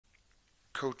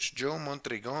Coach Joe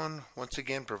Mondragon once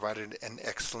again provided an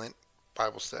excellent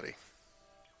Bible study.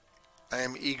 I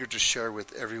am eager to share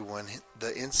with everyone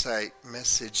the insight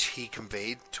message he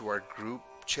conveyed to our group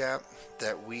chat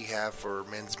that we have for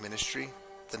men's ministry.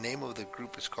 The name of the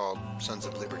group is called Sons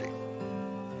of Liberty.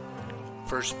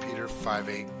 1 Peter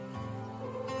 5:8.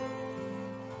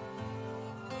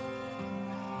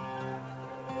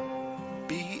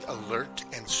 Be alert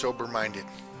and sober-minded.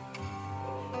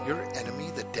 Your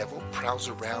enemy, the devil, prowls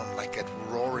around like a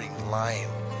roaring lion,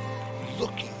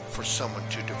 looking for someone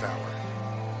to devour.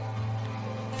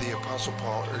 The Apostle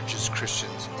Paul urges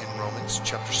Christians in Romans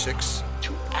chapter 6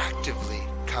 to actively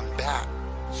combat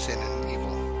sin and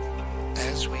evil.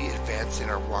 As we advance in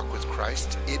our walk with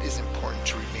Christ, it is important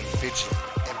to remain vigilant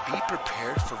and be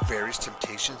prepared for various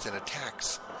temptations and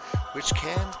attacks, which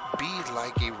can be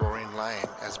like a roaring lion,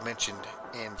 as mentioned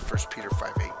in 1 Peter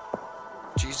 5:8.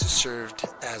 Jesus served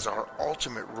as our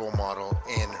ultimate role model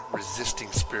in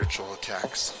resisting spiritual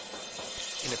attacks.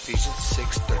 In Ephesians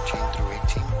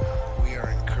 6:13-18, we are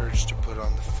encouraged to put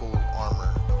on the full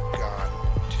armor of God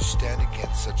to stand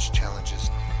against such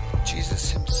challenges.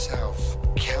 Jesus himself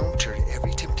countered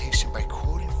every temptation by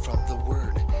quoting from the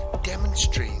Word,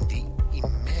 demonstrating the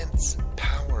immense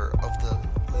power of the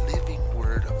living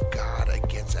Word of God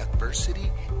against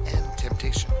adversity and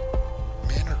temptation.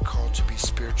 Men are called to be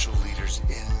spiritual leaders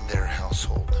in their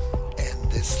household,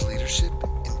 and this leadership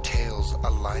entails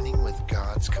aligning with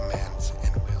God's commands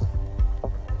and will.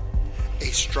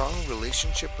 A strong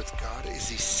relationship with God is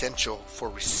essential for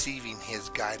receiving His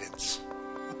guidance.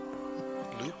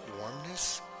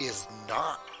 Lukewarmness is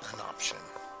not an option.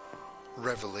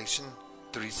 Revelation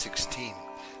 3:16.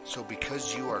 So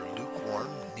because you are lukewarm,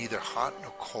 neither hot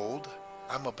nor cold,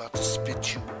 I'm about to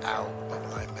spit you out of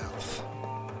my mouth.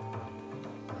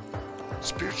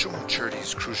 Spiritual maturity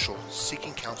is crucial.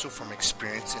 Seeking counsel from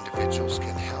experienced individuals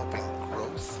can help in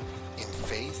growth, in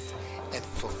faith, and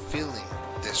fulfilling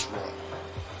this role.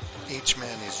 Each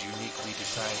man is uniquely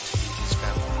designed to lead his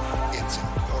family. It's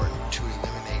important to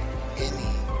eliminate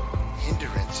any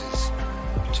hindrances